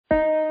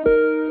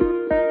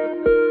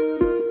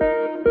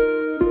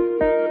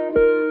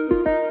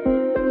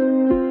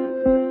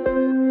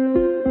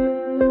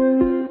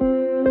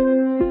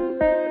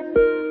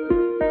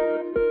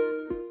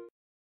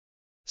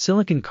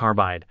Silicon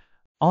carbide,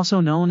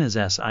 also known as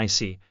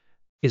SiC,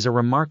 is a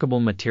remarkable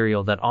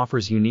material that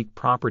offers unique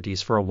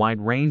properties for a wide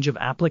range of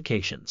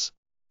applications.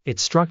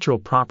 Its structural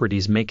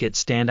properties make it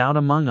stand out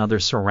among other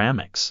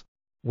ceramics.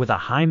 With a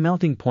high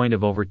melting point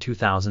of over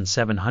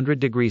 2,700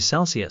 degrees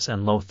Celsius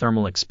and low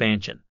thermal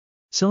expansion,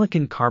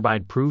 silicon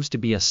carbide proves to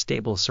be a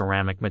stable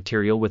ceramic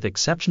material with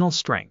exceptional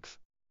strength.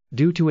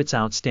 Due to its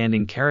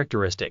outstanding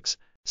characteristics,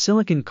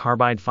 silicon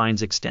carbide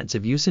finds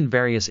extensive use in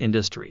various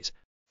industries,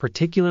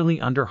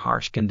 particularly under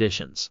harsh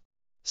conditions.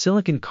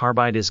 Silicon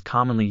carbide is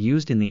commonly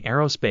used in the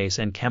aerospace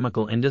and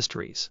chemical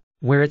industries,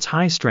 where its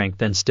high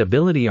strength and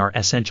stability are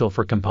essential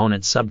for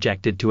components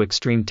subjected to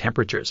extreme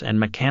temperatures and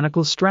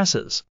mechanical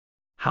stresses.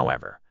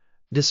 However,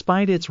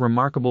 despite its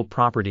remarkable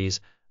properties,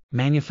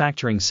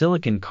 manufacturing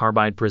silicon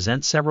carbide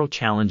presents several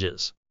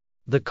challenges.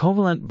 The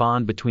covalent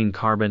bond between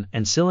carbon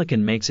and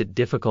silicon makes it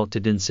difficult to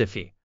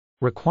densify,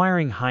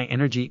 requiring high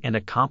energy and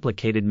a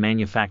complicated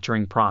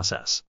manufacturing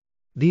process.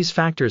 These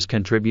factors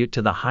contribute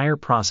to the higher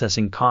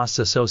processing costs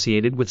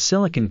associated with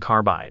silicon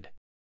carbide.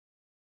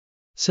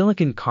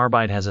 Silicon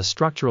carbide has a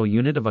structural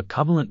unit of a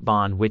covalent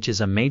bond, which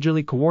is a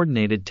majorly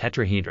coordinated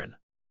tetrahedron.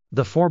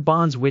 The four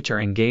bonds which are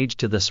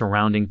engaged to the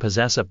surrounding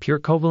possess a pure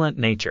covalent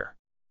nature.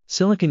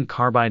 Silicon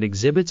carbide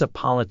exhibits a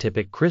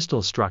polytypic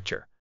crystal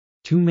structure.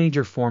 Two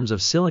major forms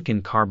of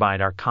silicon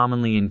carbide are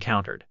commonly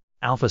encountered: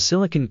 alpha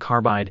silicon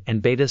carbide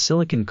and beta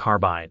silicon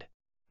carbide.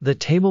 The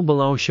table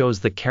below shows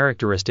the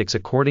characteristics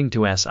according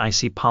to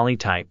SiC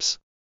polytypes.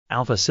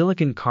 Alpha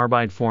silicon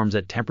carbide forms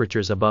at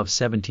temperatures above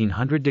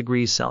 1700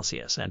 degrees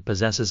Celsius and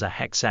possesses a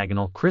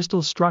hexagonal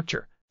crystal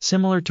structure,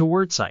 similar to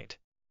quartzite.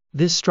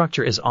 This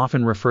structure is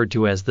often referred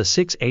to as the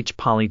 6H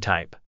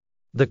polytype.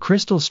 The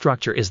crystal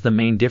structure is the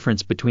main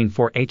difference between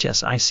 4H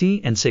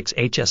and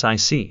 6H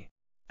SiC.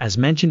 As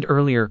mentioned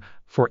earlier,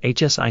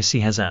 4H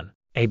SiC has an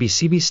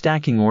ABCB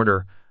stacking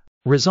order,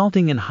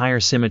 resulting in higher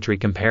symmetry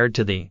compared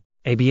to the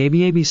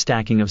ABABAB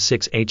stacking of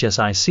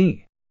 6H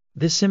SiC.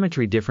 This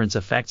symmetry difference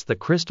affects the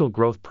crystal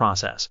growth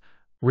process,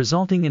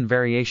 resulting in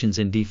variations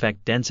in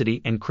defect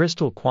density and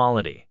crystal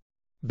quality.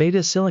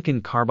 Beta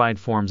silicon carbide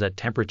forms at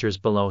temperatures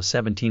below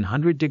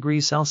 1700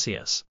 degrees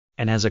Celsius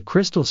and has a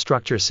crystal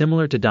structure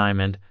similar to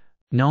diamond,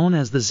 known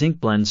as the zinc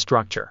blende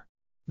structure.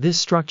 This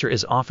structure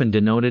is often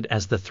denoted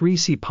as the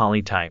 3C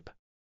polytype.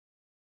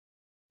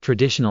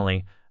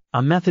 Traditionally,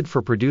 a method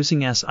for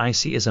producing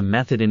SiC is a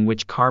method in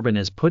which carbon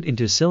is put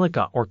into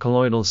silica or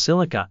colloidal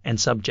silica and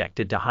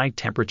subjected to high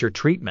temperature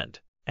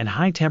treatment, and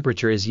high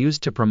temperature is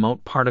used to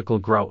promote particle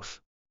growth.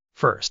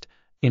 First,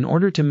 in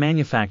order to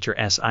manufacture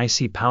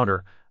SiC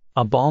powder,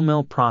 a ball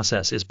mill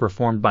process is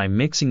performed by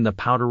mixing the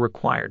powder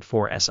required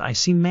for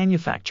SiC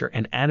manufacture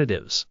and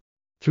additives.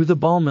 Through the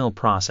ball mill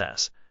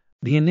process,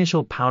 the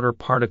initial powder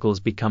particles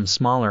become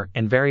smaller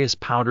and various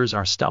powders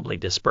are stably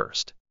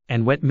dispersed.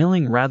 And wet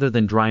milling rather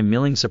than dry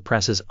milling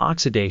suppresses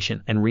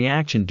oxidation and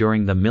reaction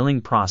during the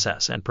milling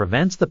process and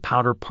prevents the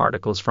powder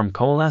particles from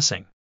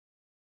coalescing.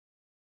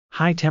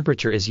 High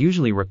temperature is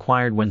usually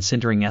required when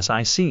sintering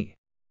SiC.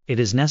 It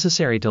is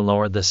necessary to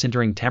lower the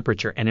sintering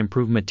temperature and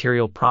improve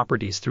material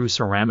properties through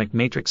ceramic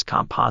matrix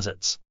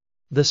composites.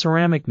 The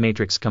ceramic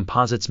matrix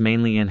composites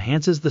mainly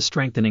enhances the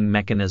strengthening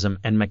mechanism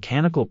and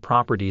mechanical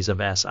properties of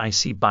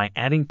SiC by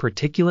adding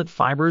particulate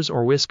fibers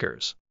or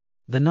whiskers.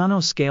 The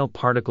nanoscale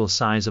particle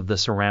size of the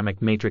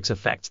ceramic matrix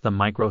affects the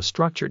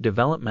microstructure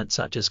development,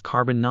 such as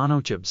carbon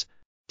nanotubes.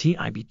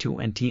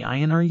 TiB2 and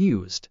TiN are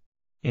used.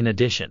 In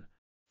addition,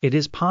 it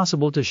is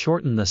possible to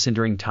shorten the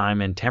sintering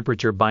time and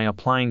temperature by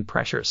applying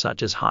pressure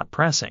such as hot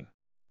pressing.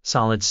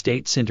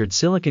 Solid-state sintered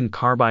silicon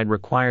carbide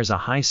requires a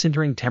high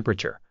sintering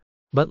temperature,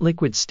 but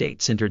liquid-state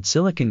sintered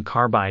silicon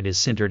carbide is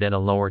sintered at a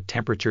lower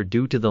temperature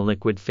due to the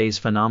liquid phase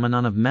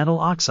phenomenon of metal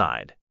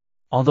oxide.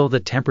 Although the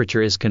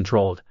temperature is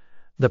controlled,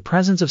 the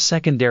presence of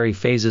secondary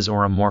phases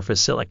or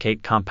amorphous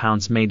silicate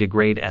compounds may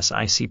degrade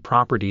SiC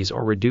properties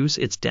or reduce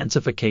its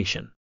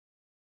densification.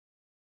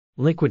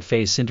 Liquid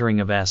phase sintering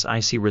of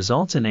SiC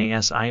results in a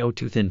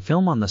SiO2 thin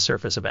film on the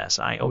surface of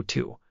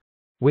SiO2,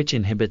 which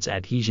inhibits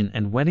adhesion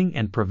and wetting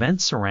and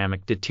prevents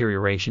ceramic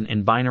deterioration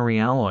in binary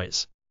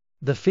alloys.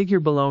 The figure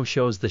below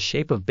shows the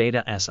shape of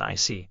beta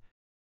SiC,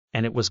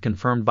 and it was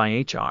confirmed by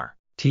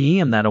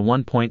HRTEM that a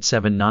 1.7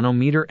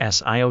 nanometer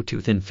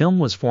SiO2 thin film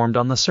was formed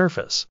on the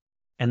surface,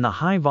 and the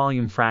high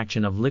volume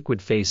fraction of liquid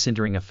phase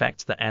sintering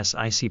affects the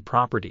SiC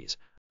properties,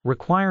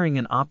 requiring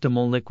an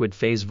optimal liquid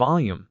phase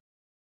volume.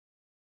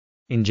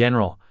 In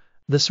general,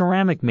 the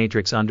ceramic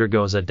matrix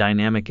undergoes a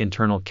dynamic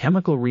internal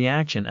chemical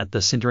reaction at the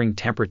sintering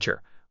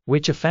temperature,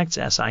 which affects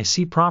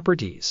SiC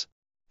properties.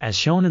 As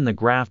shown in the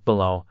graph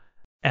below,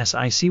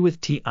 SiC with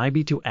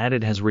TiB2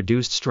 added has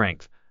reduced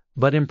strength,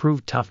 but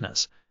improved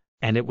toughness,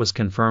 and it was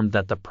confirmed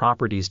that the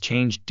properties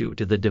changed due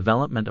to the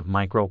development of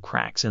micro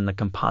cracks in the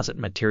composite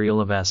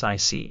material of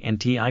SiC and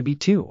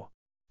TiB2.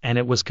 And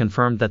it was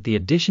confirmed that the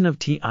addition of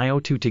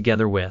TiO2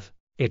 together with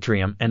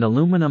yttrium and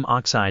aluminum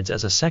oxides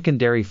as a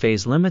secondary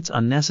phase limits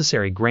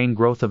unnecessary grain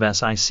growth of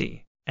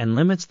SiC, and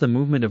limits the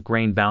movement of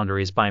grain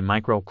boundaries by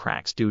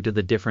micro-cracks due to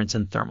the difference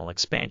in thermal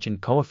expansion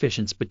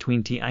coefficients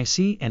between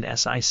TIC and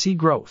SiC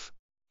growth.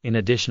 In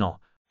addition,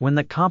 when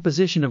the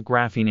composition of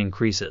graphene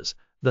increases,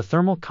 the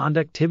thermal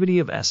conductivity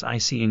of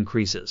SiC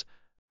increases,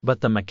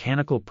 but the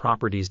mechanical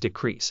properties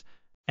decrease,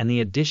 and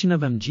the addition of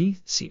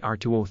Mg,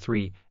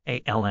 Cr2O3,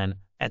 Aln,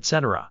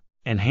 etc.,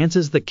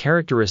 enhances the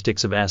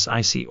characteristics of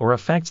SiC or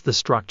affects the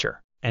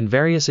structure, and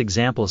various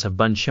examples have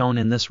been shown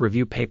in this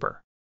review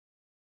paper.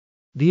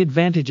 The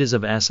advantages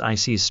of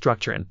SiC's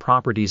structure and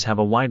properties have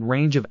a wide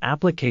range of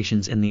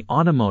applications in the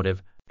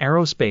automotive,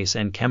 aerospace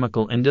and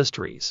chemical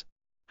industries.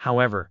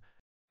 However,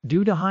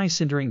 due to high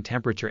sintering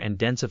temperature and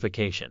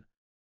densification,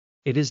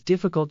 it is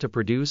difficult to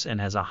produce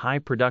and has a high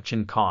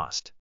production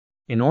cost.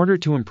 In order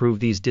to improve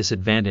these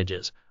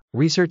disadvantages,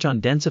 research on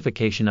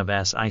densification of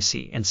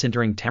SiC and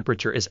sintering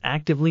temperature is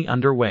actively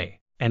underway,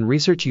 and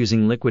research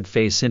using liquid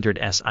phase sintered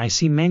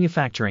SiC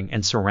manufacturing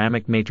and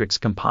ceramic matrix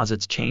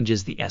composites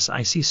changes the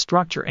SiC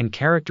structure and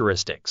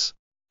characteristics.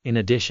 In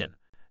addition,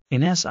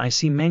 in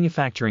SiC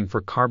manufacturing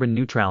for carbon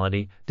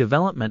neutrality,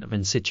 development of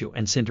in situ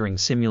and sintering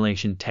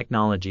simulation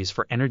technologies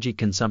for energy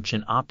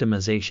consumption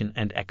optimization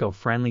and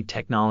eco-friendly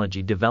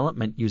technology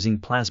development using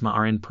plasma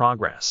are in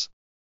progress.